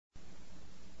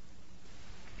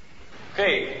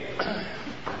Okay,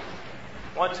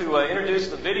 I want to introduce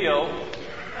the video.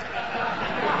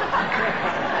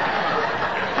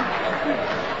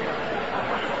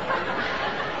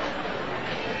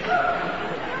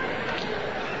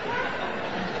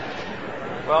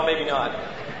 Well, maybe not.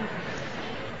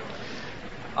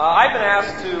 I've been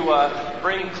asked to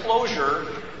bring closure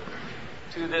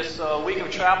to this week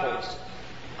of chapels.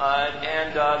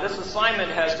 And this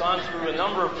assignment has gone through a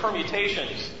number of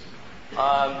permutations.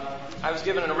 I was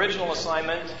given an original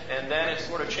assignment, and then it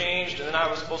sort of changed, and then I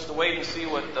was supposed to wait and see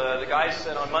what the guys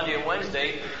said on Monday and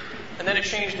Wednesday, and then it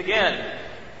changed again.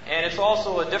 And it's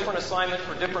also a different assignment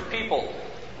for different people,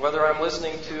 whether I'm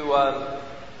listening to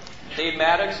Dave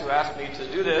Maddox, who asked me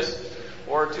to do this,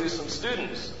 or to some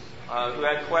students who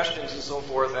had questions and so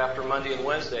forth after Monday and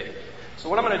Wednesday. So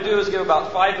what I'm going to do is give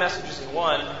about 5 messages in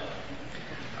one.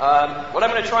 What I'm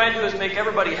going to try and do is make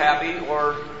everybody happy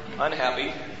or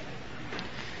unhappy.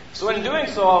 So in doing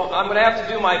so, I'm going to have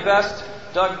to do my best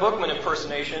Doug Bookman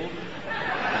impersonation.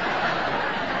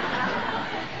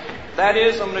 That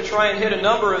is, I'm going to try and hit a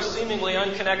number of seemingly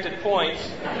unconnected points.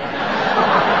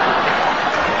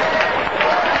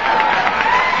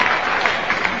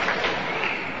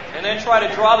 And then try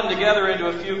to draw them together into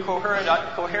a few coherent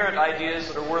ideas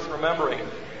that are worth remembering.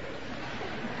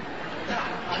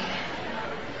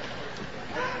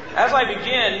 As I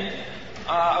begin,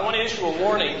 I want to issue a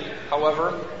warning,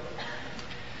 however.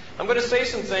 I'm going to say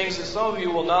some things that some of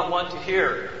you will not want to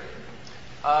hear.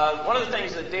 One of the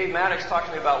things that Dave Maddox talked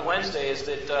to me about Wednesday is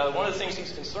that one of the things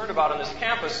he's concerned about on this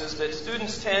campus is that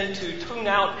students tend to tune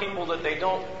out people that they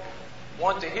don't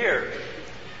want to hear.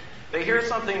 They hear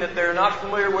something that they're not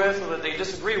familiar with or that they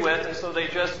disagree with, and so they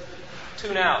just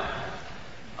tune out.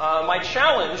 My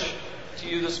challenge to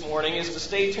you this morning is to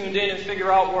stay tuned in and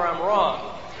figure out where I'm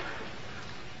wrong,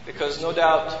 because no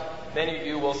doubt many of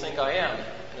you will think I am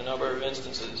in a number of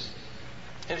instances.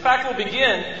 In fact, we'll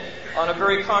begin on a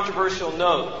very controversial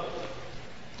note.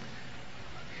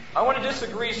 I want to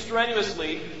disagree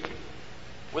strenuously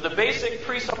with a basic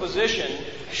presupposition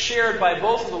shared by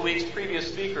both of the week's previous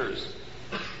speakers.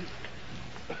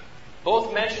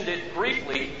 Both mentioned it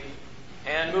briefly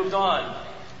and moved on.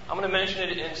 I'm going to mention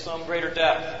it in some greater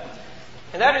depth.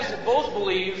 And that is that both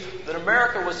believe that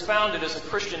America was founded as a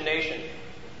Christian nation.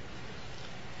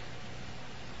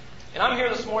 And I'm here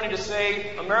this morning to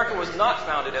say America was not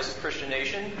founded as a Christian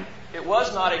nation. It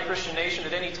was not a Christian nation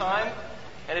at any time,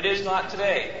 and it is not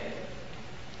today.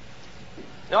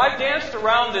 Now, I've danced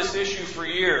around this issue for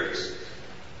years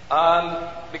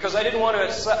because I didn't want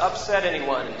to upset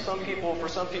anyone. And for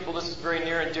some people, this is very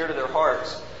near and dear to their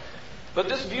hearts. But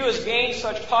this view has gained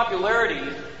such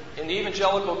popularity in the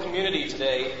evangelical community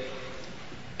today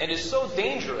and is so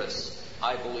dangerous,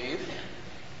 I believe,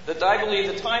 that I believe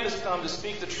the time has come to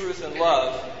speak the truth in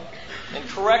love and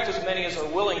correct as many as are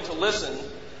willing to listen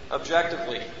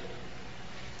objectively.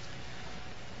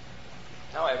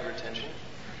 Now I have your attention.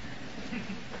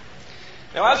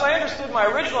 Now, as I understood my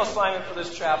original assignment for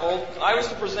this chapel, I was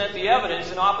to present the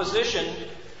evidence in opposition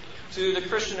to the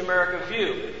Christian America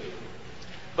view.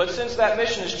 But since that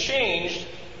mission has changed,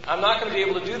 I'm not going to be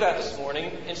able to do that this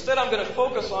morning. Instead, I'm going to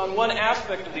focus on one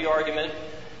aspect of the argument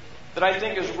that I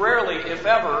think is rarely, if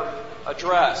ever,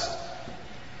 addressed.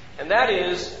 And that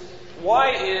is,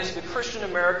 why is the Christian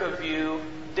America view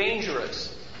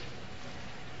dangerous?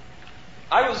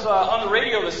 I was on the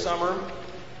radio this summer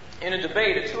in a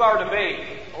debate, a 2-hour debate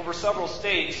over several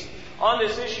states on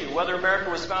this issue, whether America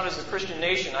was founded as a Christian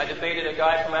nation. I debated a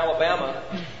guy from Alabama.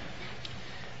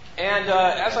 And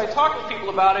as I talked with people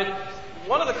about it,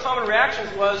 one of the common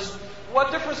reactions was,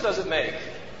 what difference does it make?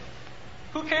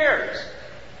 Who cares?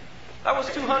 That was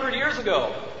 200 years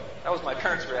ago. That was my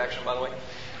parents' reaction, by the way.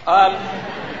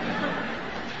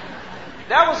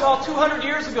 That was all 200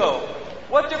 years ago.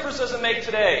 What difference does it make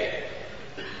today?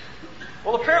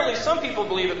 Well, apparently some people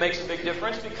believe it makes a big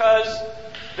difference because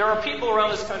there are people around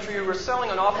this country who are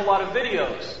selling an awful lot of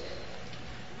videos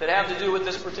that have to do with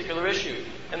this particular issue.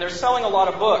 And they're selling a lot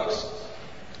of books.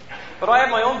 But I have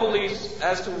my own beliefs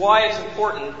as to why it's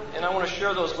important, and I want to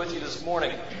share those with you this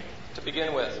morning to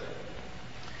begin with.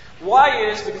 Why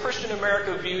is the Christian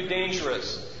America view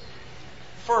dangerous?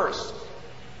 First,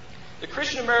 the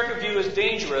Christian America view is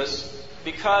dangerous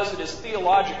because it is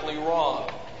theologically wrong.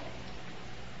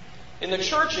 In the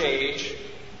church age,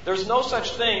 there's no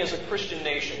such thing as a Christian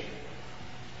nation.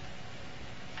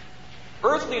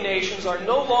 Earthly nations are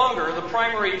no longer the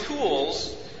primary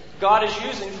tools God is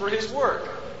using for His work.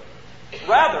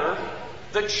 Rather,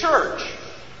 the church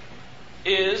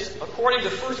is, according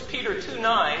to 1 Peter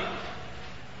 2:9,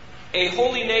 a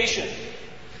holy nation,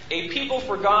 a people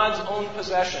for God's own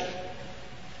possession.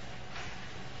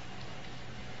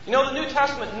 You know, the New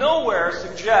Testament nowhere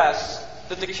suggests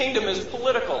that the kingdom is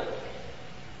political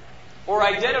or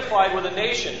identified with a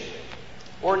nation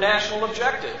or national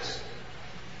objectives.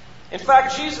 In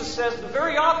fact, Jesus says the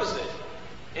very opposite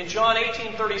in John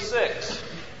 18:36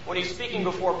 when he's speaking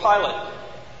before Pilate,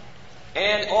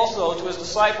 and also to his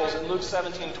disciples in Luke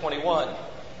 17:21.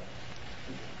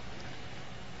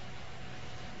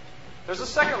 There's a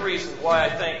second reason why I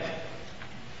think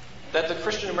that the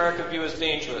Christian American view is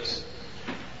dangerous.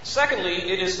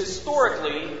 Secondly, it is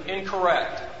historically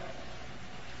incorrect.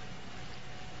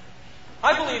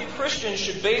 I believe Christians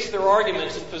should base their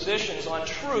arguments and positions on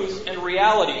truth and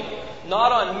reality,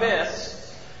 not on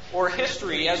myths or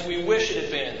history as we wish it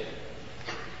had been.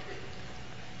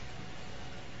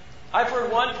 I've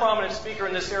heard one prominent speaker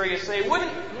in this area say,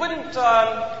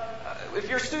 if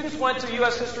your students went to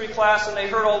U.S. history class and they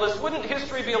heard all this, wouldn't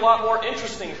history be a lot more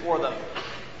interesting for them?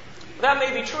 That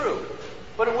may be true,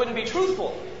 but it wouldn't be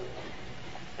truthful.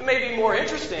 It may be more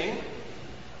interesting,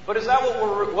 but is that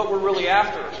what we're really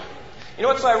after? You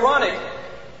know, it's ironic.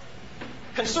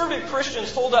 Conservative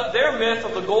Christians hold up their myth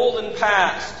of the golden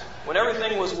past when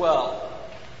everything was well.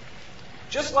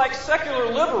 Just like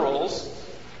secular liberals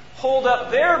hold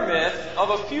up their myth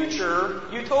of a future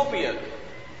utopia.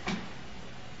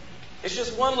 It's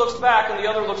just one looks back and the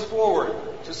other looks forward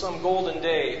to some golden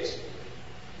days.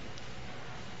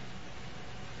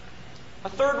 A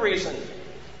third reason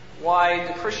why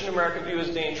the Christian American view is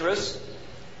dangerous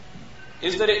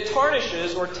is that it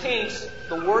tarnishes or taints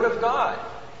the Word of God.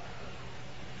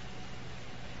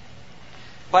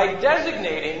 By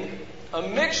designating a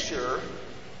mixture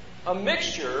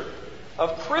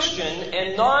of Christian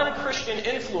and non-Christian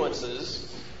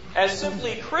influences as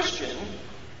simply Christian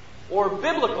or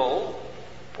biblical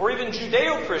or even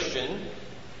Judeo-Christian,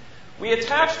 we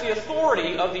attach the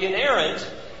authority of the inerrant,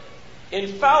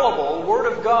 infallible Word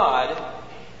of God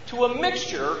to a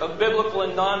mixture of biblical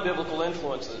and non-biblical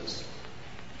influences.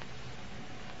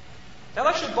 Now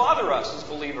that should bother us as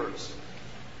believers.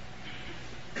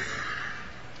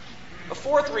 A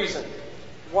fourth reason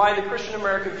why the Christian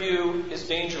American view is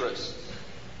dangerous.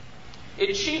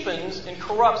 It cheapens and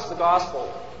corrupts the gospel.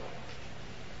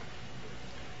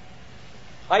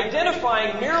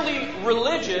 Identifying merely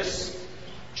religious,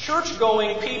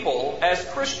 church-going people as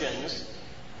Christians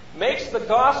makes the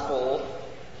gospel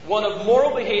one of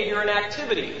moral behavior and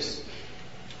activities,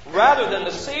 rather than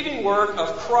the saving work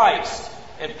of Christ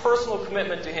and personal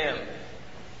commitment to Him.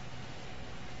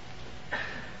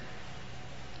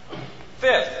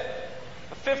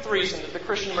 A fifth reason that the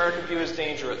Christian American view is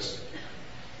dangerous.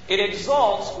 It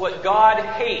exalts what God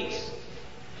hates.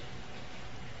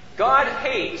 God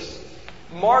hates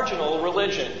marginal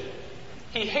religion.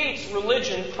 He hates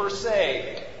religion per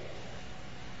se.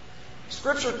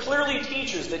 Scripture clearly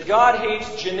teaches that God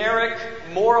hates generic,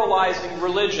 moralizing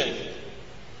religion.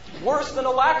 Worse than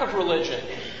a lack of religion.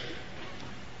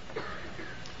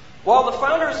 While the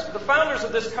founders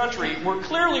of this country were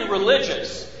clearly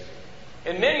religious,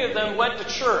 and many of them went to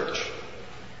church,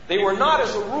 they were not,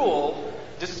 as a rule,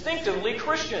 distinctively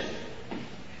Christian.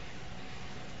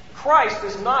 Christ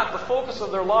is not the focus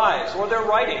of their lives or their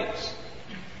writings.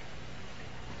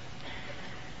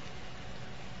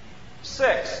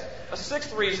 A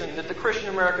sixth reason that the Christian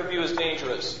American view is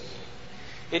dangerous.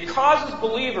 It causes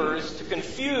believers to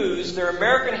confuse their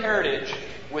American heritage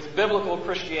with biblical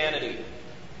Christianity.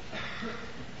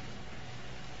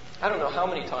 I don't know how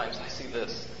many times I see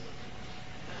this.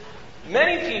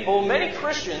 Many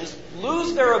Christians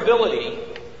lose their ability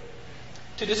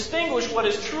to distinguish what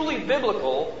is truly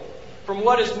biblical from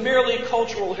what is merely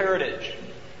cultural heritage,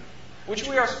 which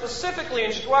we are specifically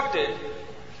instructed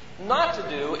not to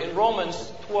do in Romans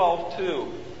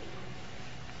 12:2.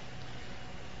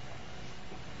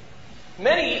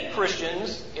 Many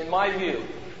Christians, in my view,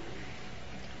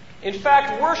 in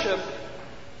fact worship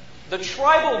the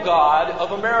tribal God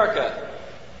of America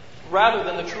rather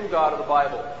than the true God of the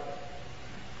Bible.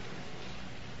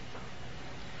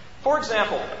 For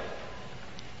example,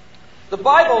 the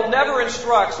Bible never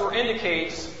instructs or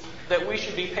indicates that we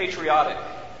should be patriotic.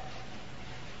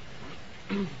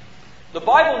 The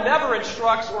Bible never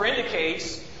instructs or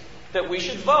indicates that we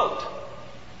should vote.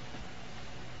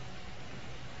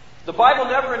 The Bible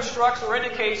never instructs or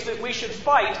indicates that we should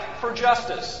fight for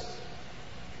justice.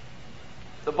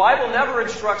 The Bible never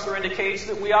instructs or indicates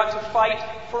that we ought to fight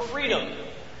for freedom.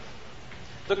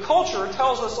 The culture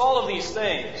tells us all of these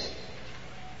things,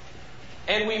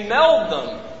 and we meld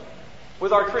them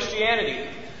with our Christianity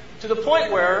to the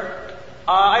point where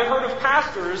I heard of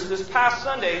pastors this past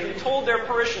Sunday who told their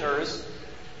parishioners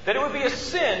that it would be a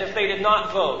sin if they did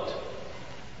not vote.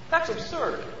 That's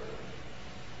absurd.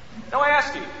 Now I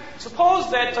ask you, suppose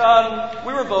that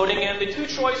we were voting and the two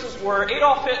choices were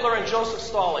Adolf Hitler and Joseph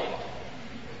Stalin.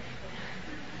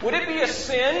 Would it be a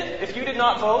sin if you did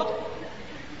not vote?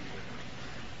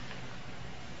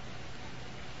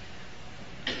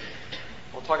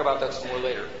 We'll talk about that some more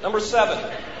later. Number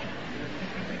 7.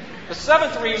 The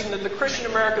 7th reason that the Christian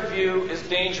America view is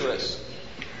dangerous.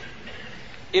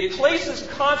 It places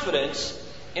confidence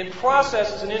in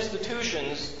processes and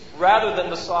institutions rather than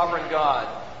the sovereign God,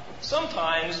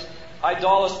 sometimes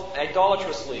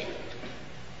idolatrously.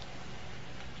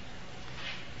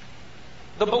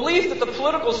 The belief that the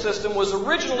political system was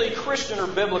originally Christian or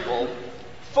biblical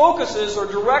focuses or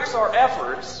directs our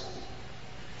efforts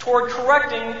toward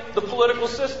correcting the political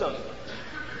system.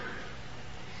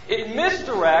 It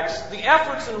misdirects the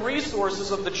efforts and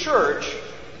resources of the church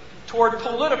toward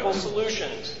political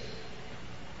solutions.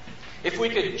 If we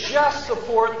could just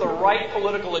support the right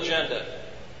political agenda,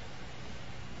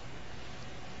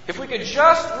 if we could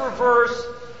just reverse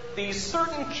these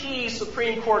certain key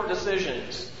Supreme Court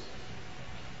decisions,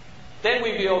 then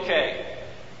we'd be okay.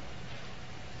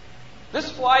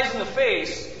 This flies in the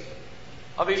face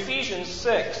of Ephesians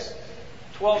 6,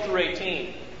 12 through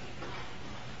 18.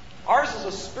 Ours is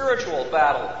a spiritual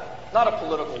battle, not a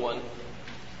political one.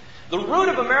 The root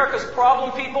of America's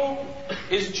problem, people,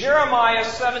 is Jeremiah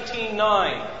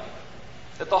 17:9,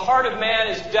 that the heart of man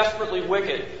is desperately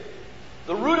wicked.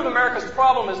 The root of America's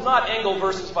problem is not Engel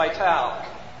versus Vitale,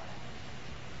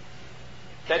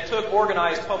 that took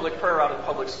organized public prayer out of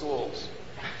public schools.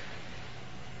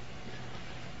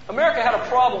 America had a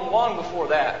problem long before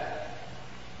that.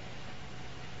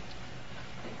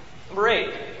 Number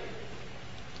 8.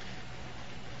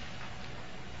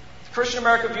 The Christian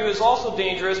America view is also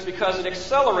dangerous because it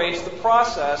accelerates the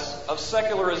process of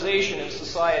secularization in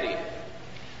society.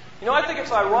 You know, I think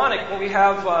it's ironic when we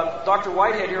have Dr.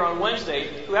 Whitehead here on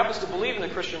Wednesday, who happens to believe in the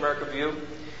Christian America view,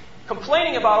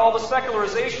 complaining about all the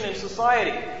secularization in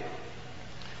society.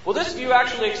 Well, this view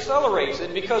actually accelerates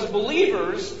it because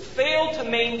believers fail to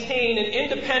maintain an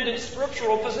independent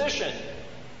scriptural position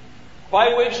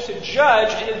by which to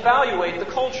judge and evaluate the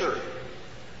culture.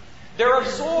 They're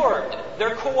absorbed,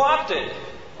 they're co-opted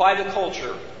by the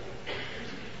culture.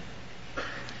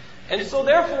 And so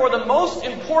therefore the most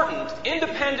important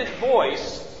independent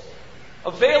voice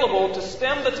available to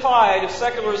stem the tide of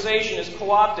secularization is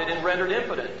co-opted and rendered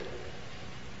impotent.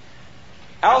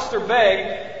 Alistair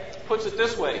Begg puts it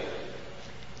this way: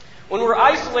 when we're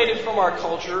isolated from our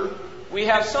culture, we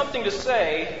have something to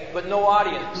say, but no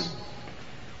audience.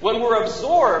 When we're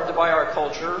absorbed by our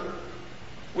culture,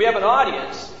 we have an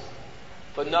audience,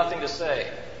 but nothing to say.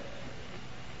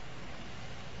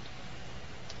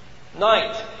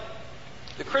 9th,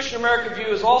 the Christian America view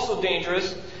is also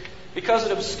dangerous because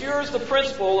it obscures the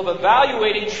principle of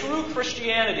evaluating true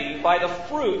Christianity by the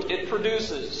fruit it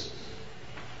produces,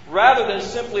 rather than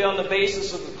simply on the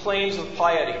basis of the claims of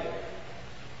piety.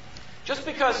 Just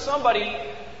because somebody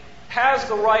has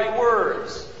the right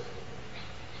words,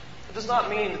 it does not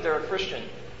mean that they're a Christian.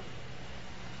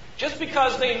 Just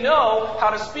because they know how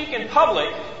to speak in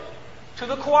public to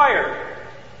the choir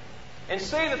and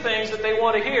say the things that they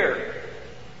want to hear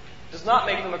does not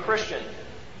make them a Christian.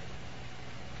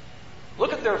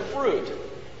 Look at their fruit.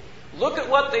 Look at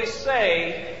what they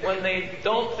say when they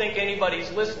don't think anybody's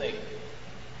listening.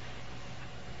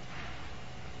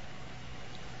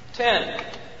 10.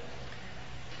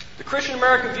 The Christian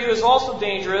America view is also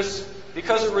dangerous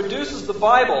because it reduces the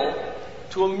Bible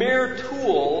to a mere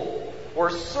tool or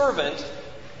servant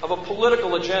of a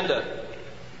political agenda.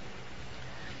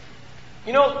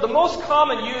 You know, the most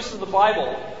common use of the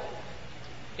Bible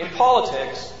in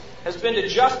politics has been to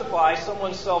justify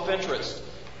someone's self-interest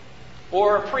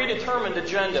or a predetermined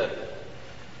agenda.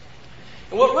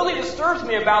 And what really disturbs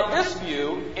me about this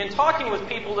view, in talking with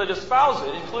people that espouse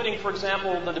it, including, for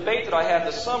example, the debate that I had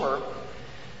this summer,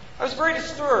 I was very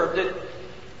disturbed that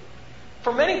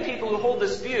for many people who hold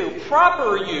this view,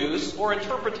 proper use or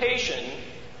interpretation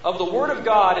of the Word of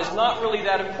God is not really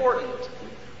that important.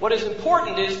 What is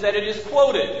important is that it is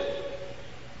quoted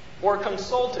or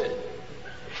consulted.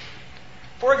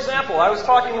 For example, I was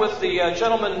talking with the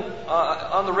gentleman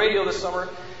on the radio this summer,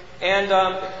 and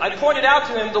I pointed out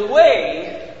to him the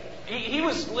way he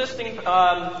was listing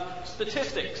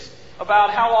statistics about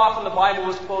how often the Bible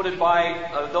was quoted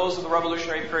by those of the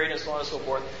Revolutionary period and so on and so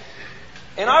forth.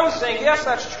 And I was saying, yes,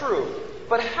 that's true,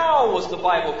 but how was the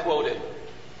Bible quoted?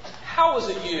 How was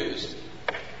it used?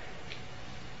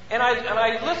 And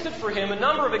I listed for him a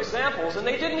number of examples, and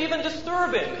they didn't even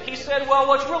disturb him. He said, well,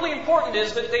 what's really important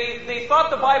is that they thought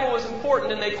the Bible was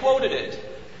important and they quoted it.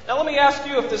 Now let me ask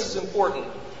you if this is important.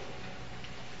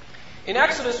 In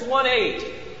Exodus 1:8,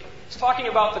 it's talking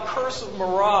about the curse of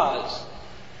Meroz.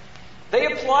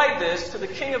 They applied this to the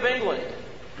king of England.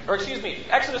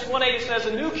 Exodus 1:8, it says,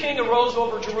 a new king arose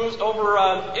over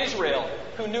Israel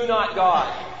who knew not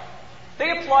God.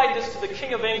 They applied this to the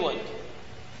king of England.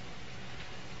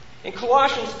 In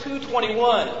Colossians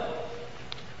 2:21,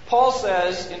 Paul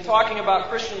says, in talking about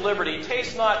Christian liberty,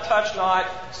 taste not, touch not,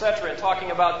 etc., and talking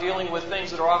about dealing with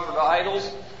things that are offered to idols,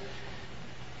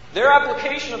 their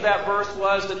application of that verse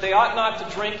was that they ought not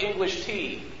to drink English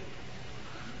tea.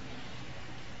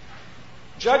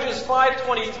 Judges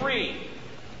 5:23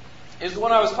 is the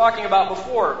one I was talking about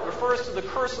before. It refers to the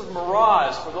curse of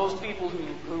Meroz for those people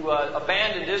who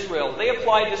abandoned Israel. They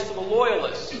applied this to the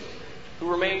loyalists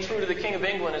who remained true to the King of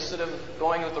England instead of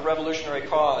going with the revolutionary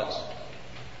cause.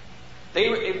 They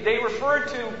referred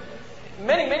to,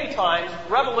 many, many times,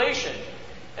 Revelation,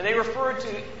 and they referred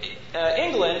to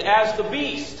England as the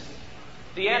beast,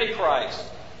 the Antichrist.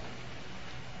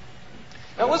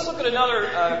 Now let's look at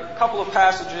another couple of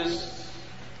passages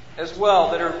as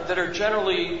well that are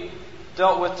generally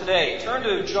dealt with today. Turn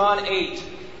to John 8.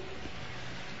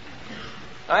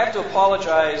 I have to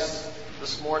apologize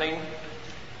this morning,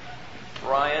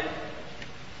 Ryan,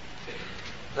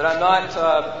 that I'm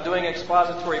not doing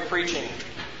expository preaching,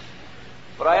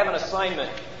 but I have an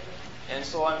assignment, and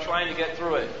so I'm trying to get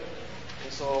through it.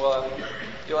 And so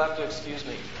you'll have to excuse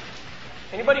me.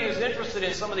 Anybody who's interested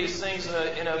in some of these things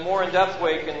in a more in-depth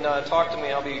way can talk to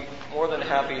me. I'll be more than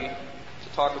happy to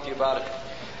talk with you about it.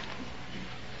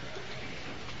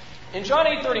 In John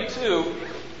 8:32,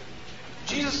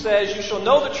 Jesus says, you shall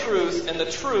know the truth, and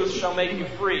the truth shall make you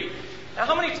free. Now,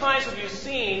 how many times have you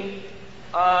seen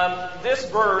this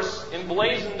verse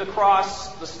emblazoned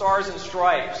across the stars and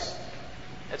stripes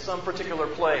at some particular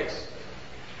place?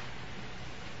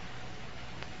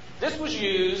 This was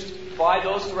used by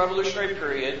those in the Revolutionary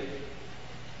period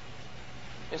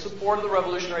in support of the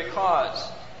revolutionary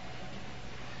cause.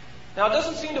 Now, it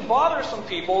doesn't seem to bother some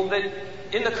people that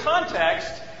in the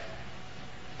context,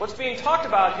 what's being talked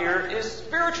about here is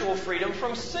spiritual freedom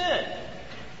from sin.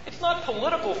 It's not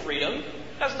political freedom. It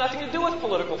has nothing to do with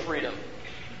political freedom.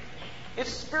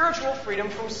 It's spiritual freedom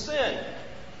from sin.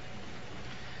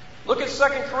 Look at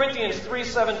 2 Corinthians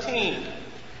 3:17.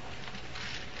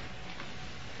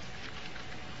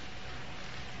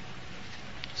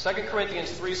 2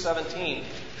 Corinthians 3:17.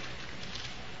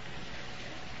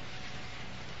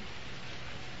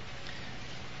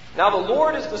 Now the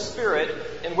Lord is the Spirit,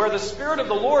 and where the Spirit of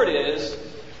the Lord is,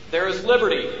 there is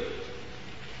liberty.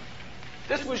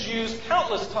 This was used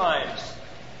countless times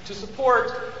to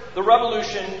support the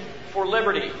revolution for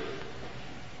liberty.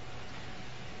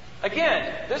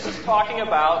 Again, this is talking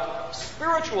about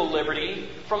spiritual liberty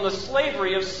from the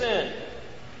slavery of sin.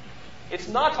 It's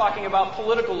not talking about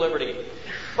political liberty.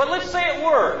 But let's say it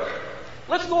were.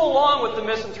 Let's go along with the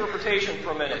misinterpretation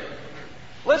for a minute.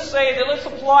 Let's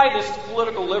apply this to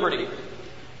political liberty.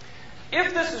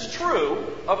 If this is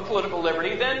true of political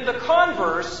liberty, then the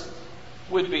converse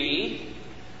would be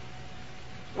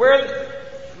where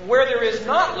there is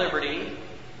not liberty,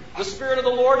 the Spirit of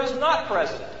the Lord is not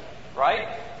present,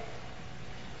 right?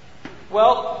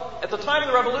 Well, at the time of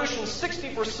the Revolution,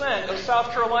 60% of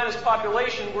South Carolina's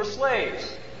population were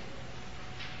slaves.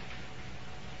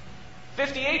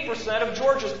 58% of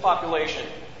Georgia's population.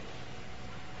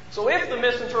 So if the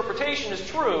misinterpretation is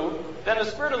true, then the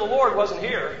Spirit of the Lord wasn't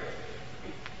here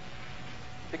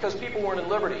because people weren't in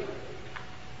liberty.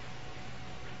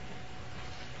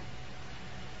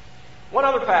 One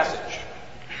other passage.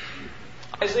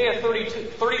 Isaiah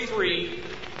 33,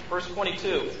 verse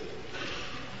 22.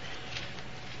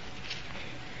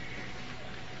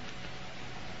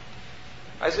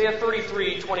 Isaiah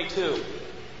 33:22.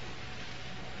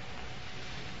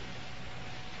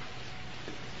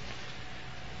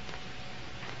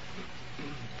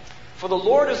 For the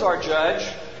Lord is our judge,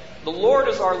 the Lord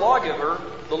is our lawgiver,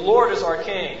 the Lord is our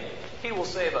king. He will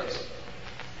save us.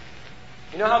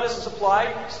 You know how this is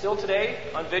applied still today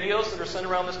on videos that are sent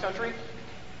around this country?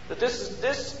 That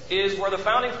this is where the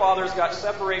founding fathers got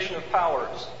separation of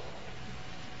powers.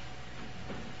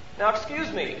 Now,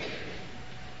 excuse me.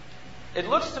 It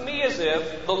looks to me as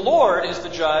if the Lord is the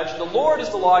judge, the Lord is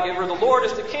the lawgiver, the Lord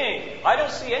is the king. I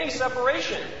don't see any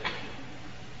separation.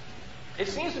 It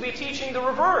seems to be teaching the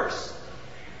reverse.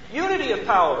 Unity of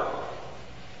power.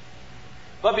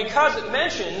 But because it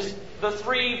mentions the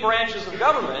three branches of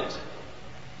government,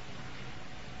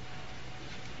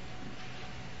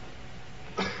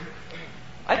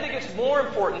 I think it's more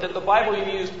important that the Bible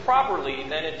be used properly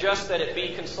than just that it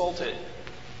be consulted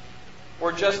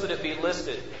or just that it be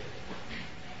listed.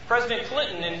 President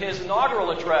Clinton, in his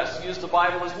inaugural address, used the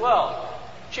Bible as well.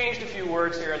 Changed a few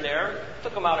words here and there,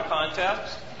 took them out of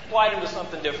context, applied them to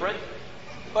something different,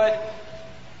 but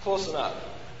close enough.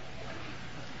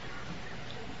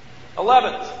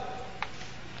 11th,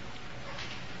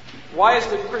 why is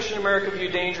the Christian America view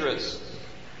dangerous?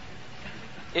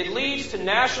 It leads to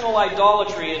national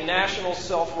idolatry and national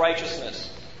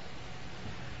self-righteousness.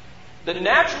 The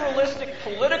naturalistic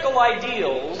political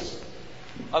ideals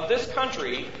of this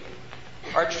country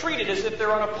are treated as if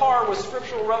they're on a par with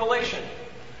scriptural revelation.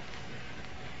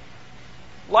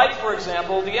 Like, for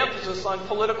example, the emphasis on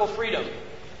political freedom.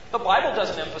 The Bible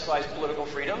doesn't emphasize political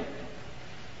freedom.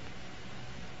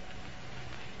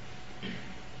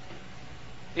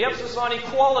 The emphasis on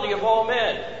equality of all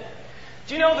men.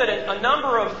 Do you know that a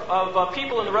number of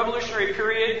people in the Revolutionary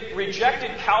period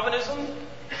rejected Calvinism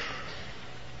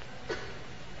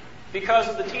because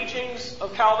of the teachings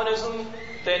of Calvinism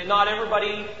that not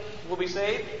everybody will be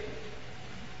saved?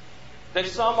 That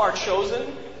some are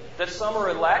chosen, that some are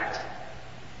elect,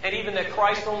 and even that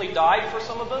Christ only died for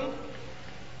some of them?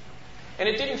 And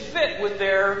it didn't fit with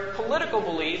their political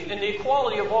belief in the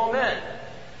equality of all men.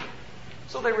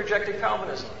 So they rejected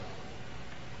Calvinism.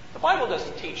 The Bible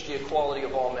doesn't teach the equality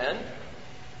of all men.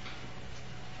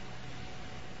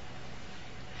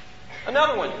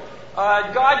 Another one,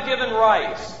 God-given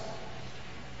rights.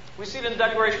 We see it in the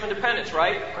Declaration of Independence,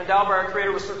 right? We're endowed by our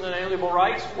Creator with certain inalienable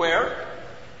rights. Where?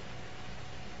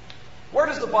 Where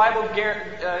does the Bible?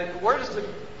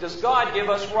 Does God give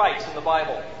us rights in the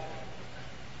Bible?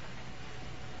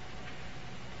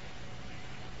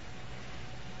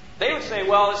 They would say,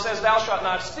 well, it says, "Thou shalt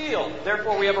not steal.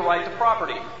 Therefore, we have a right to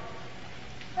property."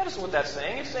 That isn't what that's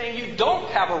saying. It's saying you don't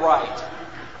have a right.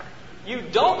 You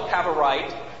don't have a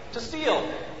right to steal.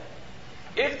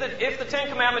 If the Ten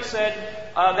Commandments said,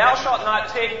 "Thou shalt not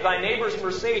take thy neighbor's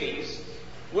Mercedes,"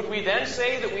 would we then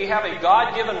say that we have a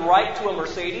God-given right to a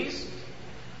Mercedes?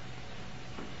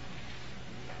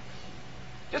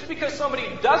 Just because somebody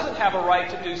doesn't have a right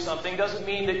to do something doesn't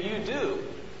mean that you do.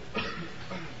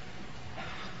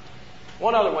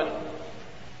 One other one.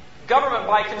 Government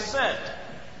by consent.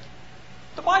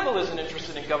 The Bible isn't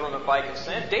interested in government by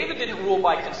consent. David didn't rule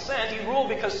by consent. He ruled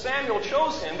because Samuel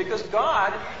chose him, because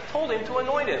God told him to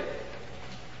anoint him.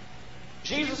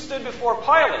 Jesus stood before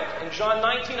Pilate in John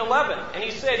 19:11, and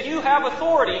he said, "You have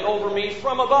authority over me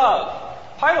from above."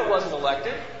 Pilate wasn't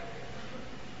elected.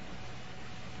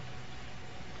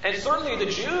 And certainly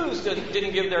the Jews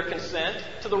didn't give their consent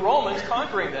to the Romans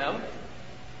conquering them.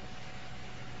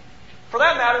 For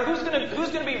that matter, who's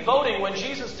going to be voting when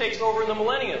Jesus takes over in the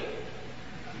millennium?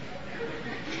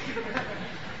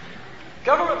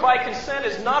 Government by consent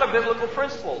is not a biblical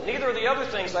principle. Neither are the other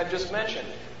things I've just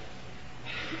mentioned.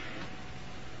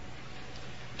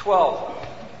 12.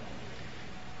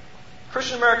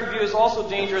 Christian American view is also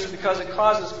dangerous because it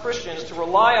causes Christians to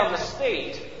rely on the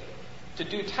state to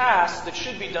do tasks that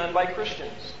should be done by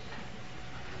Christians.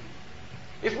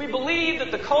 If we believe that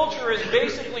the culture is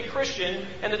basically Christian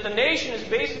and that the nation is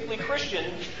basically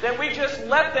Christian, then we just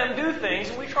let them do things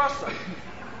and we trust them.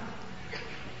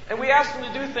 And we ask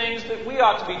them to do things that we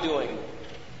ought to be doing.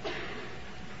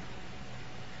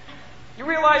 You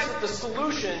realize that the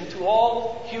solution to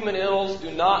all human ills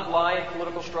do not lie in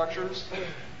political structures?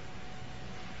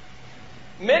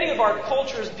 Many of our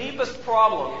culture's deepest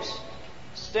problems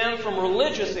stem from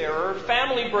religious error,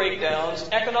 family breakdowns,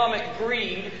 economic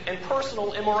greed, and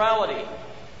personal immorality.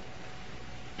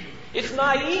 It's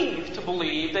naive to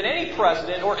believe that any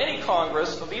president or any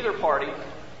Congress of either party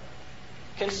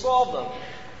can solve them.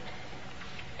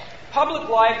 Public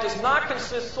life does not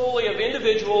consist solely of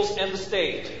individuals and the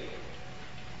state.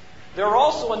 There are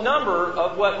also a number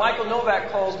of what Michael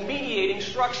Novak calls mediating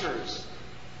structures.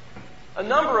 A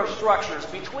number of structures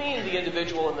between the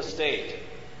individual and the state,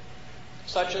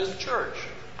 such as church,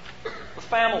 the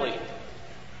family,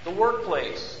 the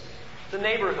workplace, the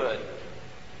neighborhood.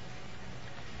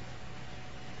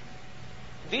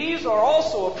 These are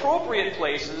also appropriate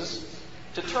places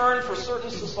to turn for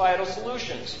certain societal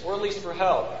solutions, or at least for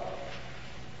help.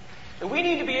 And we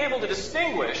need to be able to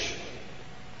distinguish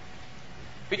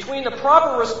between the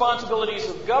proper responsibilities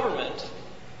of government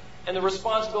and the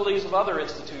responsibilities of other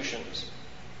institutions,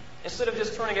 instead of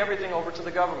just turning everything over to the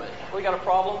government. Well, we got a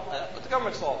problem? Let the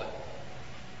government solve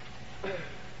it.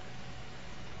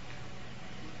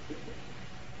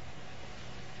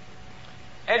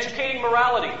 Educating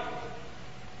morality.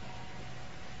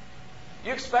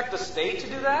 You expect the state to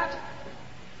do that?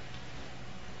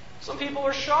 Some people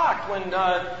are shocked when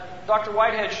Dr.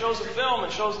 Whitehead shows a film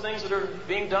and shows things that are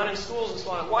being done in schools and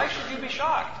so on. Why should you be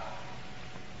shocked?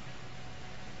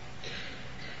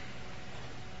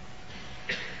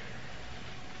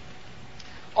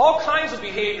 All kinds of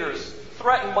behaviors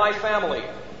threaten my family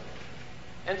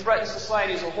and threaten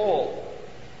society as a whole.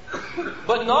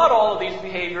 But not all of these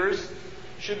behaviors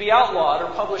should be outlawed or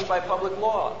published by public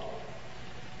law.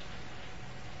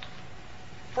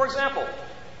 For example,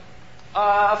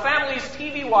 a family's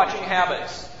TV watching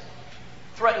habits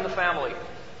threaten the family.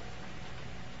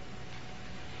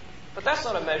 But that's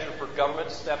not a measure for government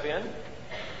to step in.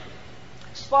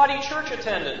 Spotty church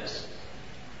attendance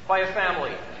by a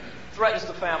family threatens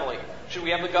the family. Should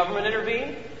we have the government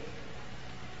intervene?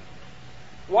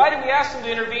 Why do we ask them to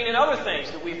intervene in other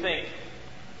things that we think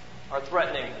are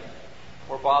threatening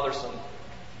or bothersome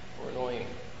or annoying?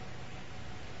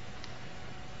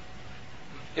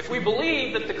 If we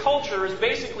believe that the culture is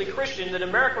basically Christian, that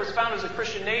America was founded as a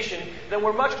Christian nation, then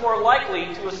we're much more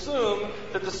likely to assume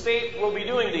that the state will be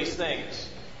doing these things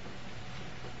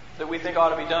that we think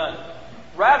ought to be done,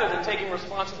 rather than taking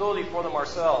responsibility for them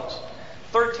ourselves.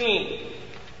 13.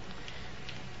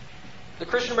 The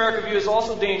Christian America view is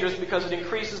also dangerous because it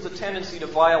increases the tendency to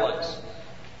violence.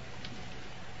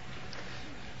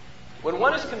 When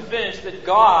one is convinced that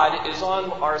God is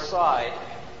on our side,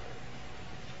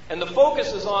 and the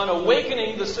focus is on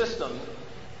awakening the system,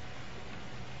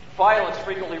 violence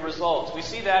frequently results. We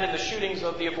see that in the shootings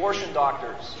of the abortion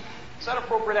doctors. Is that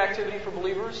appropriate activity for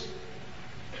believers?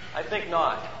 I think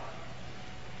not.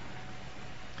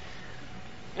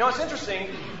 You know, it's interesting.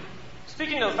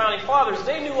 Speaking of the Founding Fathers,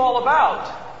 they knew all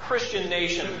about Christian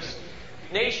nations.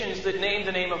 Nations that named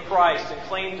the name of Christ and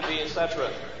claimed to be,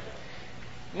 etc.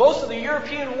 Most of the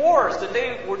European wars that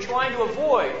they were trying to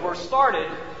avoid were started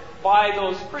by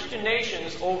those Christian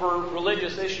nations over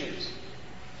religious issues.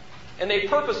 And they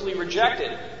purposely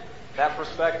rejected that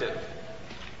perspective.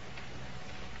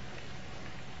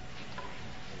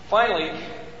 Finally,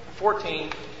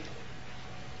 14.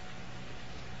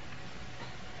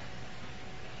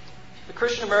 The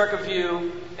Christian America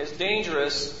view is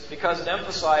dangerous because it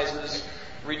emphasizes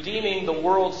redeeming the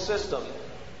world system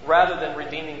rather than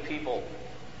redeeming people.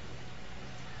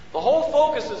 The whole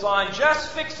focus is on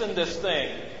just fixing this thing.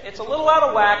 It's a little out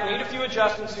of whack. We need a few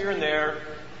adjustments here and there.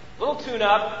 A little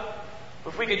tune-up.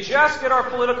 If we could just get our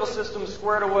political system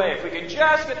squared away, if we could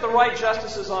just get the right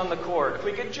justices on the court, if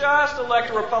we could just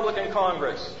elect a Republican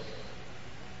Congress,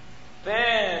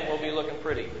 then we'll be looking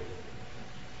pretty.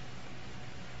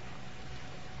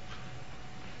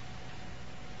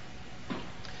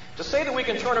 To say that we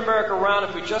can turn America around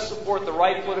if we just support the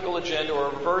right political agenda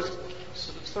or reverse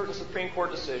certain Supreme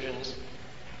Court decisions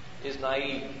is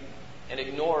naive and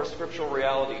ignores scriptural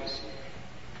realities.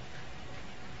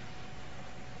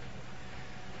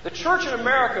 The church in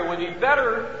America would be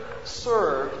better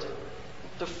served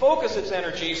to focus its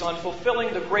energies on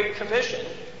fulfilling the Great Commission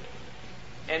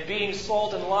and being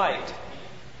salt and light.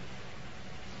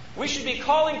 We should be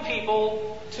calling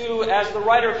people to, as the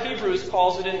writer of Hebrews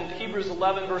calls it in Hebrews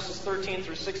 11, verses 13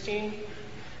 through 16,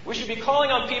 we should be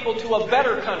calling on people to a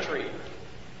better country,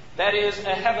 that is,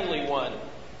 a heavenly one,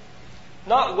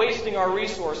 not wasting our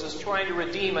resources trying to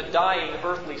redeem a dying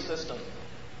earthly system.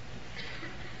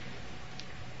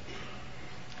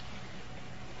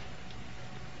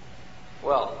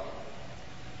 Well,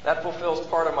 that fulfills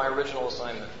part of my original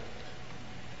assignment.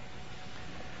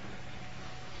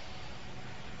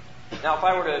 Now, if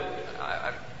I were to,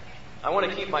 I want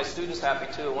to keep my students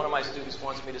happy too. One of my students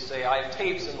wants me to say, I have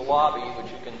tapes in the lobby,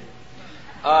 which you can.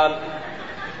 I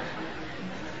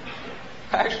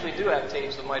actually do have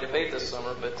tapes of my debate this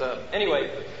summer, but anyway.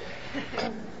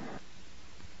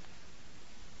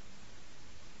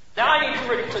 Now I need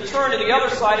to turn to the other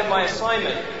side of my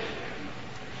assignment.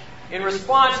 In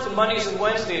response to Mondays and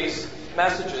Wednesdays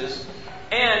messages,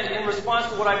 and in response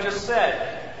to what I've just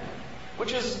said,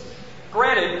 which is,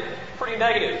 granted, pretty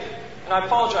negative, and I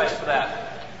apologize for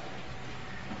that.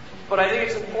 But I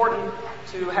think it's important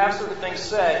to have certain things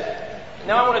said.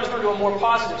 Now I want to turn to a more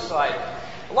positive side.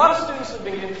 A lot of students have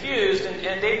been confused,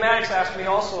 and Dave Maddox asked me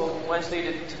also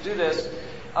Wednesday to do this.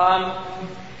 After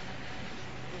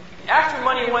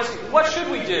Monday and Wednesday, what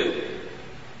should we do?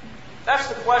 That's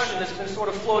the question that's been sort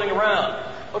of floating around.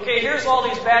 Okay, here's all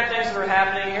these bad things that are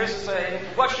happening. Here's this,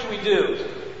 what should we do?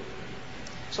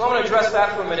 So I'm going to address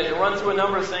that for a minute and run through a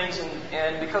number of things,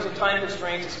 and because of time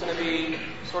constraints, it's going to be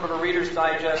sort of a Reader's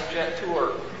Digest jet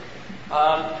tour.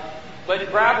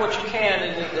 But grab what you can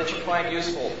and that you find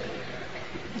useful.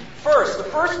 First, the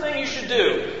first thing you should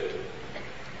do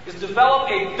is develop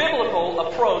a biblical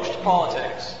approach to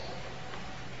politics.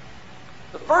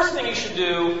 The first thing you should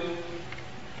do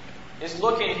is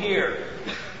look in here.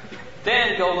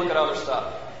 Then go look at other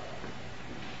stuff.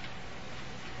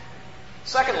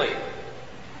 Secondly,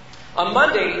 On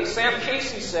Monday, Sam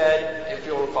Casey said, if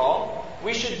you'll recall,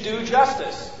 we should do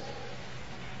justice.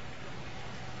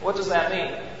 What does that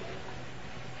mean?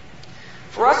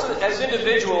 For us as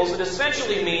individuals, it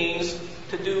essentially means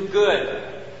to do good.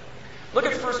 Look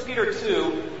at 1 Peter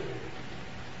 2.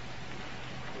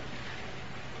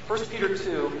 1 Peter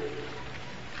 2,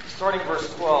 starting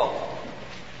verse 12.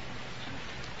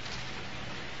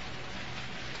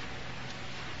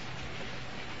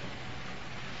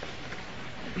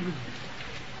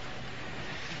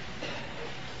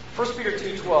 First Peter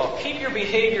 2:12. Keep your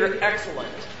behavior excellent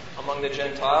among the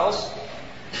Gentiles,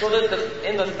 so that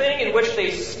in the thing in which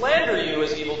they slander you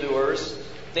as evildoers,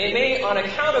 they may, on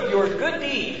account of your good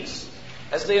deeds,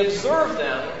 as they observe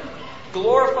them,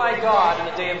 glorify God in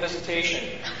the day of visitation.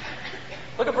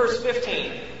 Look at verse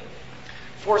 15.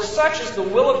 For such is the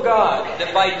will of God,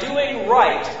 that by doing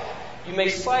right you may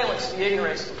silence the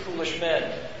ignorance of foolish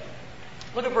men.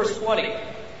 Look at verse 20.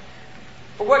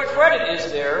 For what credit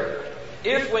is there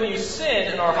if when you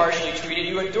sin and are harshly treated,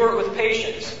 you endure it with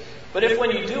patience? But if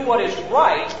when you do what is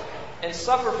right and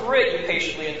suffer for it, you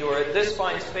patiently endure it, this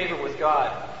finds favor with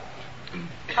God.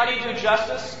 How do you do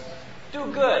justice?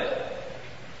 Do good.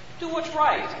 Do what's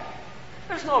right.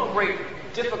 There's no great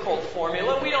difficult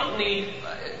formula. We don't need,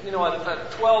 a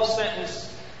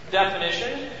 12-sentence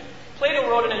definition. Plato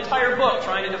wrote an entire book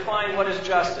trying to define what is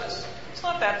justice. It's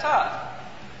not that tough.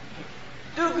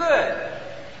 Do good.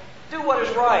 Do what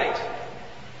is right.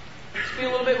 Let's be a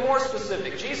little bit more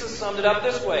specific. Jesus summed it up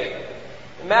this way.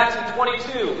 In Matthew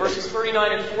 22, verses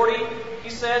 39 and 40, he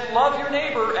said, love your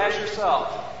neighbor as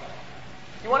yourself.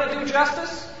 You want to do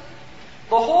justice?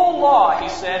 The whole law, he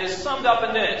said, is summed up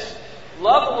in this.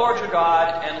 Love the Lord your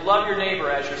God and love your neighbor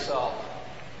as yourself.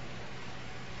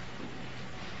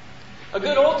 A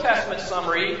good Old Testament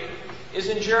summary is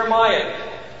in Jeremiah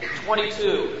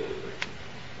 22,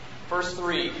 verse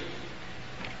 3.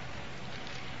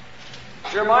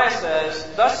 Jeremiah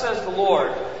says, thus says the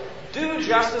Lord, do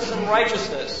justice and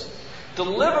righteousness.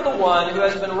 Deliver the one who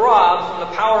has been robbed from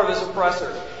the power of his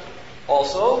oppressor.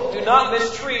 Also, do not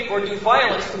mistreat or do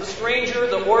violence to the stranger,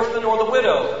 the orphan, or the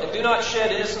widow, and do not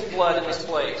shed innocent blood in this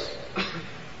place.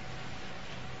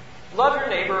 Love your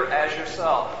neighbor as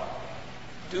yourself.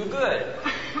 Do good.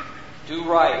 Do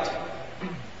right.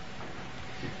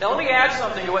 Now let me add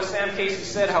something to what Sam Casey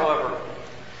said, however.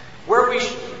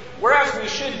 Whereas we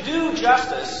should do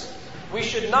justice, we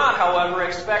should not, however,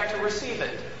 expect to receive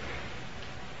it.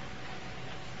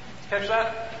 Catch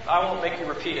that? I won't make you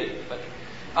repeat it, but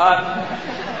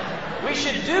we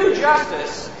should do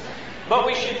justice, but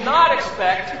we should not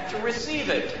expect to receive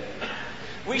it.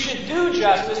 We should do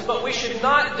justice, but we should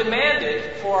not demand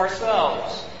it for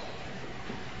ourselves.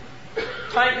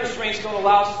 Time constraints don't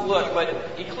allow us to look, but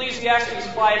Ecclesiastes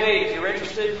 5:8, if you're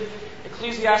interested,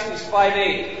 Ecclesiastes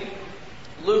 5:8,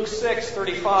 Luke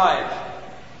 6:35,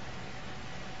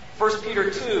 1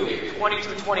 Peter 2:20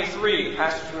 through 23, the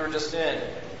passage we were just in,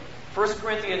 1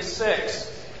 Corinthians 6,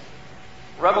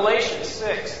 Revelation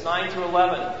 6:9 through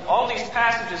 11. All these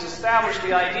passages establish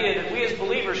the idea that we as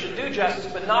believers should do justice,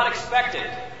 but not expect it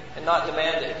and not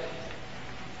demand it.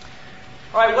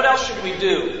 All right, what else should we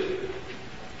do?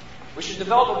 We should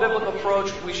develop a biblical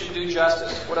approach. We should do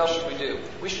justice. What else should we do?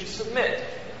 We should submit.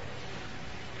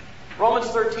 Romans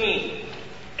 13.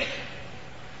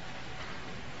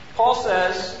 Paul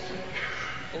says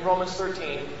in Romans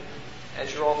 13,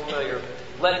 as you're all familiar,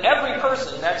 let every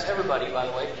person, that's everybody by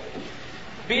the way,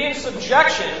 be in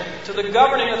subjection to the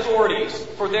governing authorities,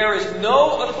 for there is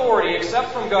no authority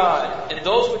except from God, and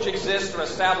those which exist are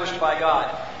established by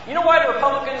God. You know why the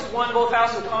Republicans won both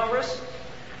houses of Congress?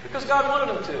 Because God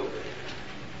wanted them to.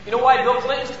 You know why Bill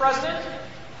Clinton's president?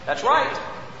 That's right.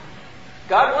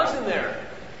 God wants him there.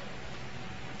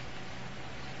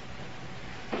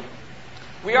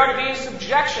 We are to be in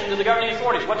subjection to the governing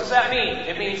authorities. What does that mean?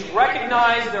 It means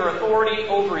recognize their authority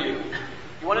over you.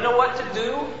 You want to know what to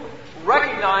do?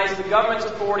 Recognize the government's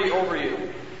authority over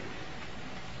you.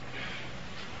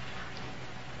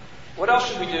 What else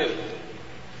should we do?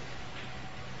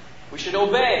 We should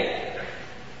obey.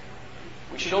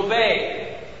 We should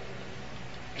obey.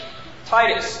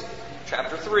 Titus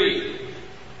chapter 3.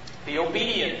 Be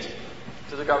obedient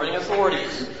to the governing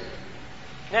authorities.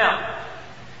 Now,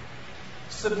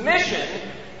 submission,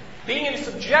 being in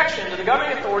subjection to the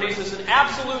governing authorities, is an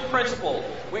absolute principle.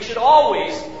 We should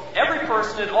always, every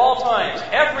person at all times,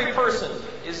 every person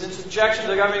is in subjection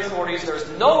to the governing authorities. There is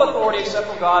no authority except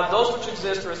from God. Those which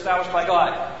exist are established by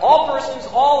God. All persons,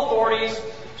 all authorities,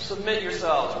 submit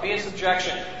yourselves. Be in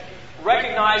subjection.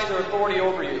 Recognize their authority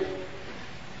over you.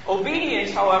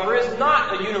 Obedience, however, is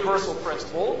not a universal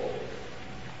principle.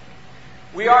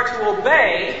 We are to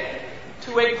obey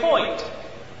to a point.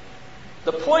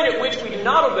 The point at which we do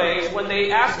not obey is when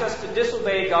they ask us to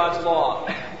disobey God's law.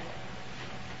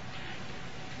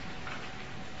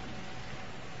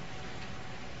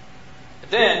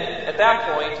 Then, at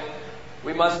that point,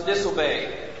 we must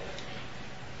disobey.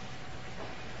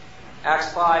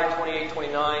 Acts 5, 28,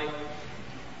 29,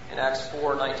 and Acts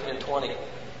 4, 19, and 20.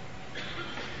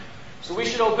 So we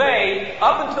should obey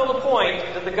up until the point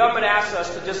that the government asks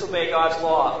us to disobey God's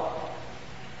law.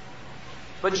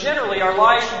 But generally, our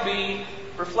lives should be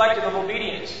reflective of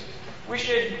obedience. We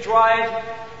should drive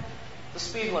the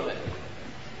speed limit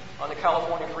on the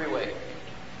California freeway.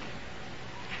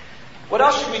 What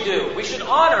else should we do? We should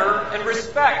honor and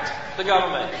respect the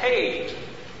government. Hey,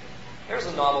 there's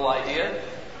a novel idea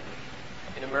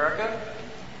in America.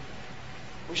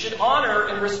 We should honor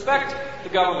and respect the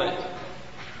government.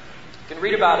 You can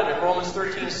read about it in Romans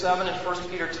 13:7 and 1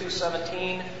 Peter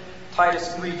 2:17,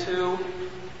 Titus 3:2,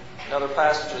 and other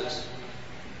passages.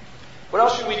 What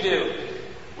else should we do?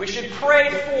 We should pray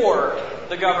for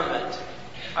the government.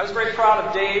 I was very proud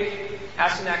of Dave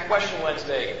asking that question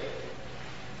Wednesday.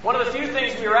 One of the few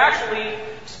things we are actually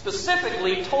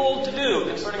specifically told to do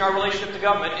concerning our relationship to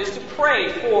government is to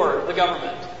pray for the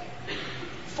government.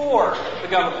 For the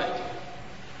government.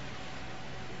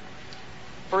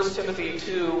 1 Timothy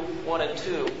 2, 1 and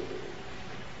 2.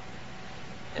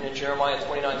 And in Jeremiah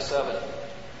 29:7.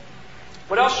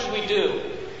 What else should we do?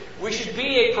 We should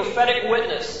be a prophetic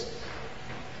witness.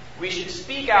 We should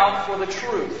speak out for the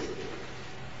truth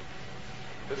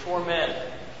before men.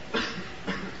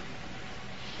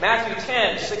 Matthew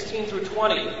 10, 16 through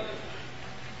 20.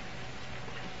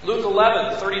 Luke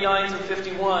 11, 39 through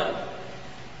 51.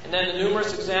 And then the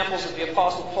numerous examples of the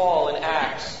Apostle Paul in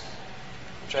Acts,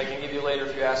 which I can give you later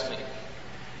if you ask me.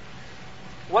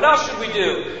 What else should we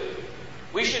do?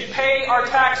 We should pay our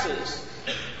taxes.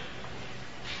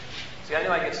 See, I knew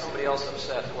I'd get somebody else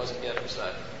upset who wasn't yet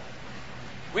upset.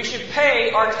 We should pay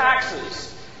our taxes.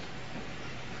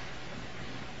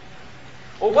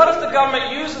 Well, what if the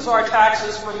government uses our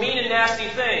taxes for mean and nasty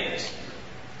things?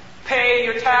 Pay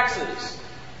your taxes.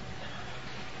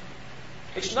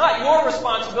 It's not your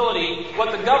responsibility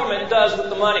what the government does with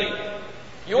the money.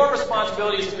 Your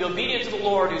responsibility is to be obedient to the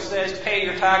Lord who says, pay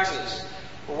your taxes.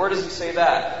 Well, where does he say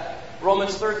that?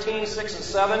 Romans 13, 6 and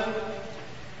 7.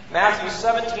 Matthew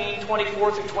 17,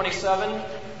 24 through 27.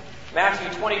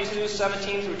 Matthew 22,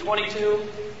 17 through 22.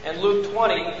 And Luke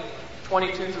 20,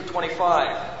 22 through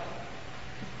 25.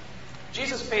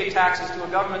 Jesus paid taxes to a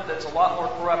government that's a lot more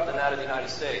corrupt than that of the United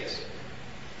States.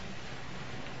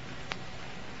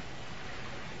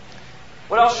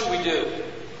 What else should we do?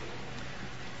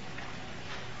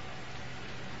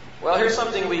 Well, here's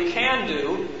something we can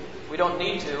do. We don't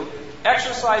need to.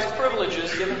 Exercise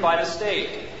privileges given by the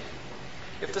state.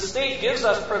 If the state gives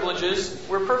us privileges,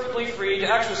 we're perfectly free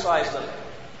to exercise them.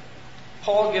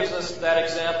 Paul gives us that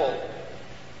example,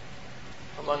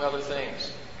 among other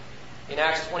things. In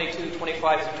Acts 22,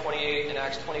 25 through 28, and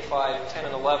Acts 25, 10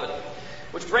 and 11.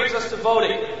 Which brings us to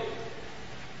voting.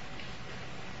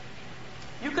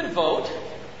 You can vote.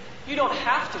 You don't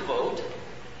have to vote.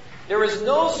 There is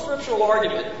no scriptural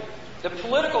argument that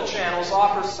political channels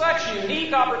offer such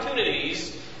unique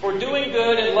opportunities for doing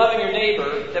good and loving your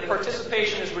neighbor that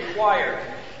participation is required.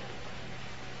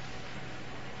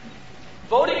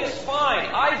 Voting is fine.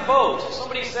 I vote.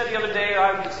 Somebody said the other day,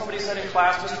 somebody said in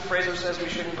class, Mr. Fraser says we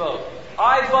shouldn't vote.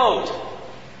 I vote.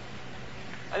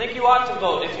 I think you ought to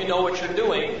vote if you know what you're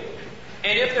doing.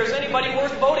 And if there's anybody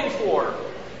worth voting for.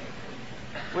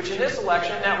 Which in this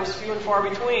election, that was few and far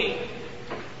between.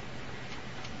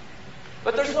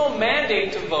 But there's no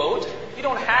mandate to vote. You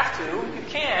don't have to. You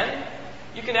can.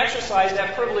 You can exercise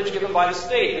that privilege given by the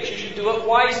state, but you should do it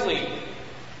wisely.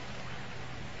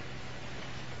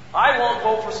 I won't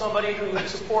vote for somebody who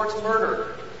supports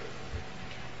murder.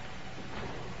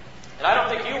 And I don't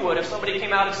think you would if somebody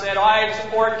came out and said, I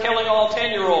support killing all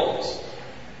 10-year-olds.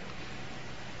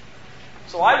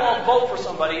 So I won't vote for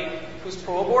somebody who's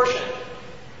pro-abortion.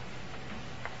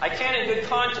 I can't in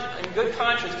good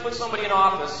conscience put somebody in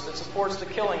office that supports the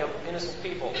killing of innocent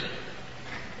people.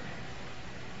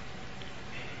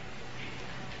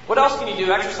 What else can you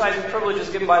do? Exercising privileges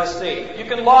given by the state. You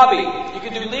can lobby. You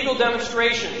can do legal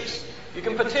demonstrations. You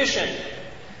can petition.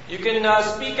 You can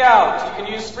speak out. You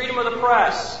can use freedom of the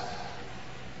press.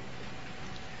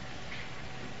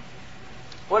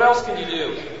 What else can you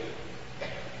do?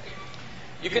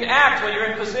 You can act when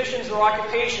you're in positions or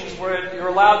occupations where you're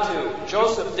allowed to.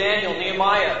 Joseph, Daniel,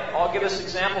 Nehemiah, all give us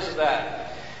examples of that.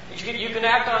 You can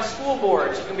act on school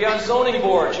boards. You can be on zoning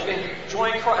boards. You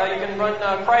can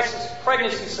run crisis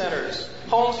pregnancy centers,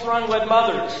 homes for unwed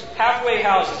mothers, halfway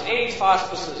houses, AIDS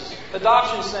hospices,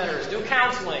 adoption centers, do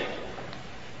counseling.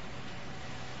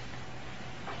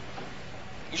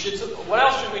 What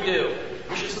else should we do?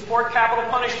 We should support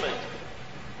capital punishment.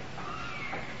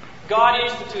 God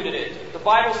instituted it. The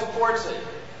Bible supports it.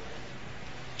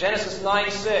 Genesis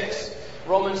 9:6,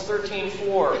 Romans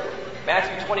 13:4,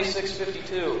 Matthew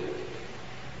 26:52.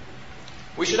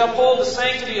 We should uphold the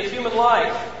sanctity of human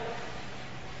life.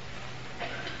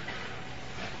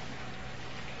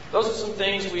 Those are some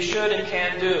things we should and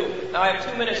can do. Now I have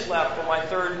 2 minutes left for my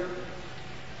third.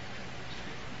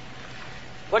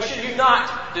 What should you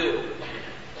not do?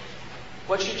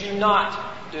 What should you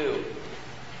not do?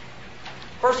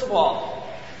 First of all,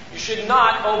 you should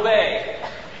not obey.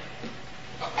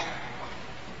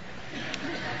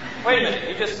 Wait a minute,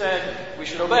 you just said we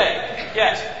should obey.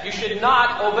 Yes, you should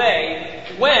not obey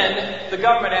when the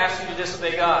government asks you to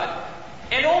disobey God.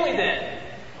 And only then,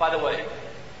 by the way.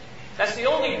 That's the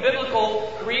only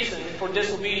biblical reason for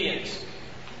disobedience.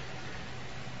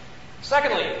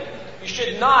 Secondly, you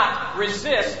should not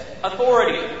resist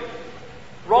authority.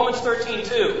 Romans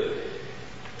 13:2.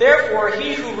 Therefore,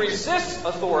 he who resists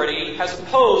authority has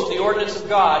opposed the ordinance of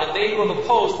God, and they who have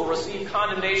opposed will receive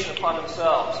condemnation upon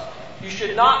themselves. You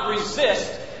should not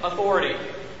resist authority.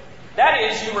 That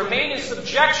is, you remain in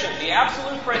subjection. The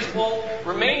absolute principle,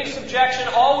 remain in subjection,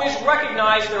 always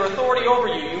recognize their authority over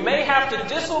you. You may have to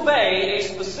disobey a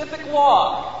specific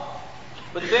law,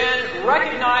 but then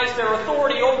recognize their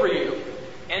authority over you.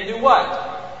 And do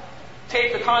what?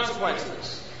 Take the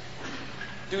consequences.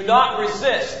 Do not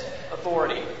resist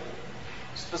authority.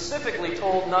 Specifically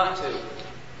told not to.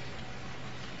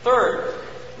 Third,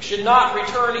 we should not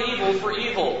return evil for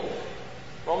evil.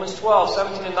 Romans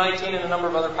 12:17 and 19, and a number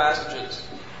of other passages.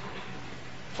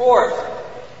 Fourth,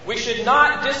 we should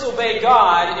not disobey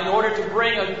God in order to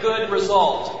bring a good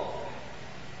result.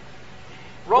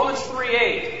 Romans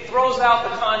 3:8 throws out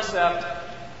the concept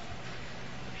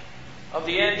of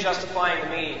the end justifying the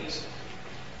means.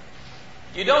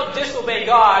 You don't disobey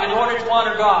God in order to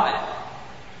honor God.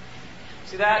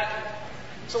 See that?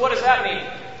 So what does that mean?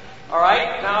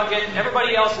 Alright, now get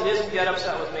everybody else that isn't yet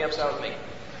upset with me.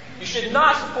 You should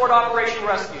not support Operation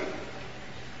Rescue.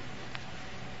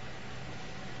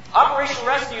 Operation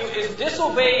Rescue is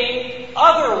disobeying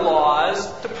other laws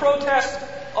to protest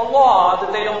a law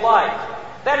that they don't like.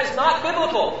 That is not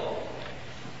biblical.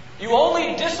 You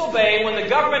only disobey when the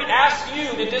government asks you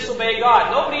to disobey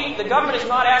God. The government is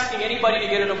not asking anybody to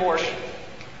get an abortion.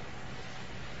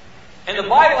 And the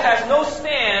Bible has no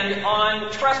stand on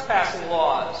trespassing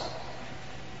laws.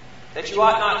 That you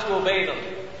ought not to obey them.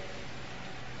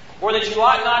 Or that you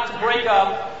ought not to break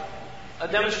up a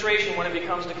demonstration when it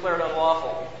becomes declared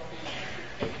unlawful.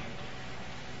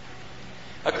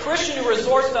 A Christian who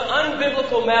resorts to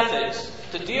unbiblical methods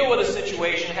to deal with a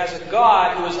situation has a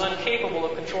God who is incapable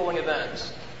of controlling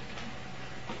events.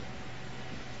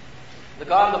 The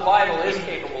God of the Bible is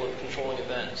capable of controlling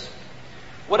events.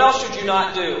 What else should you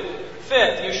not do?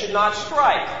 Fifth, you should not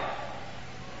strike.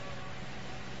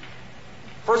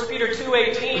 1 Peter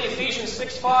 2:18, Ephesians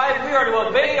 6:5, we are to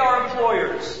obey our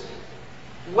employers,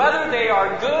 whether they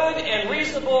are good and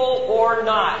reasonable or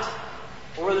not,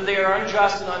 or whether they are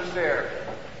unjust and unfair.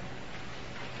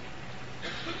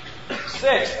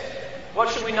 Sixth, what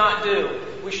should we not do?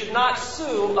 We should not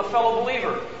sue a fellow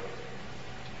believer.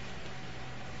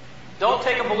 Don't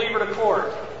take a believer to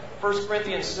court. 1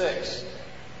 Corinthians 6.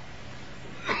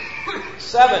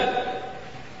 7.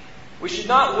 We should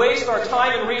not waste our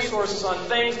time and resources on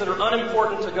things that are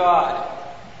unimportant to God,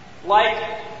 like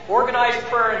organized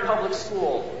prayer in public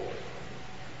school.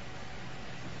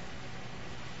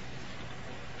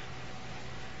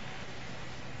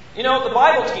 You know, the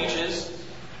Bible teaches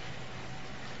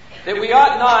that we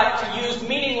ought not to use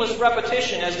meaningless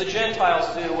repetition as the Gentiles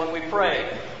do when we pray,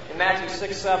 in Matthew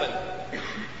 6:7.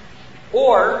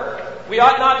 Or, we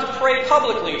ought not to pray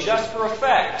publicly just for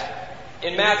effect,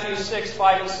 in Matthew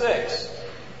 6:5 and 6.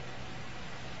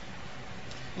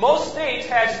 Most states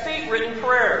have state-written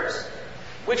prayers,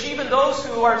 which even those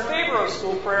who are in favor of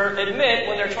school prayer admit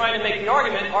when they're trying to make the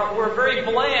argument were very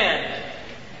bland.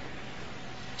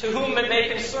 To whom it may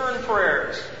concern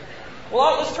prayers.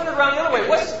 Well, let's turn it around the other way.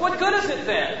 What good is it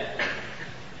then?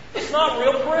 It's not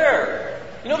real prayer.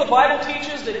 You know, the Bible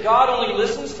teaches that God only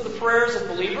listens to the prayers of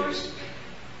believers.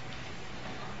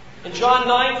 In John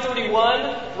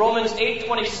 9:31, Romans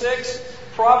 8:26,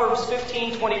 Proverbs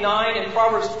 15:29, and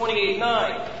Proverbs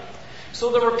 28:9.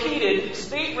 So the repeated,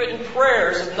 state-written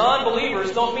prayers of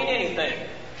non-believers don't mean anything.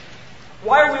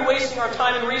 Why are we wasting our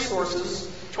time and resources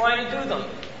trying to do them?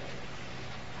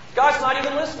 God's not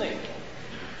even listening.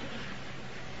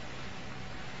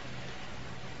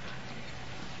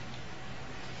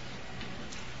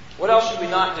 What else should we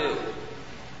not do?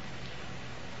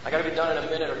 I got to be done in a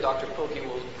minute or Dr. Pilkey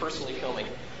will personally kill me.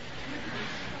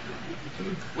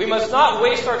 We must not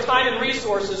waste our time and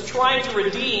resources trying to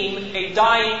redeem a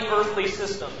dying earthly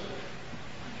system.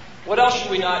 What else should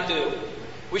we not do?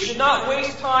 We should not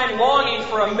waste time longing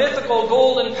for a mythical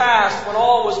golden past when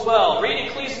all was well. Read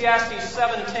Ecclesiastes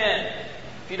 7:10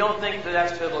 if you don't think that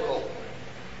that's biblical.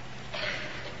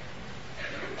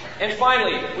 And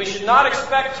finally, we should not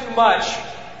expect too much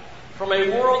from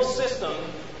a world system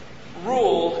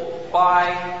ruled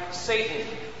by Satan.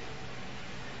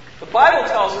 The Bible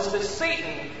tells us that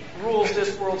Satan rules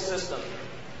this world system.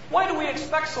 Why do we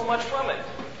expect so much from it?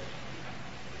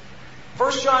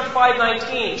 1 John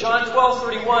 5:19, John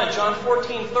 12:31, John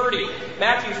 14:30,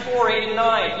 Matthew 4:8 and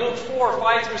 9, Luke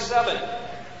 4:5 through 7.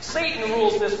 Satan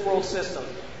rules this world system.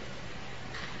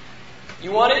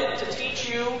 You want it to teach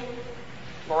you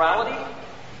morality?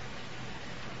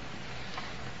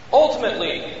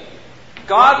 Ultimately,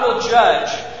 God will judge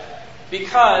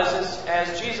because,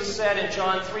 as Jesus said in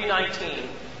John 3:19,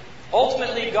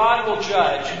 ultimately God will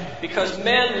judge because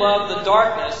men love the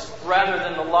darkness rather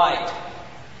than the light,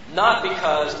 not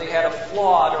because they had a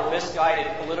flawed or misguided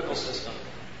political system.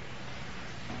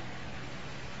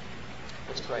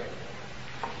 Let's pray.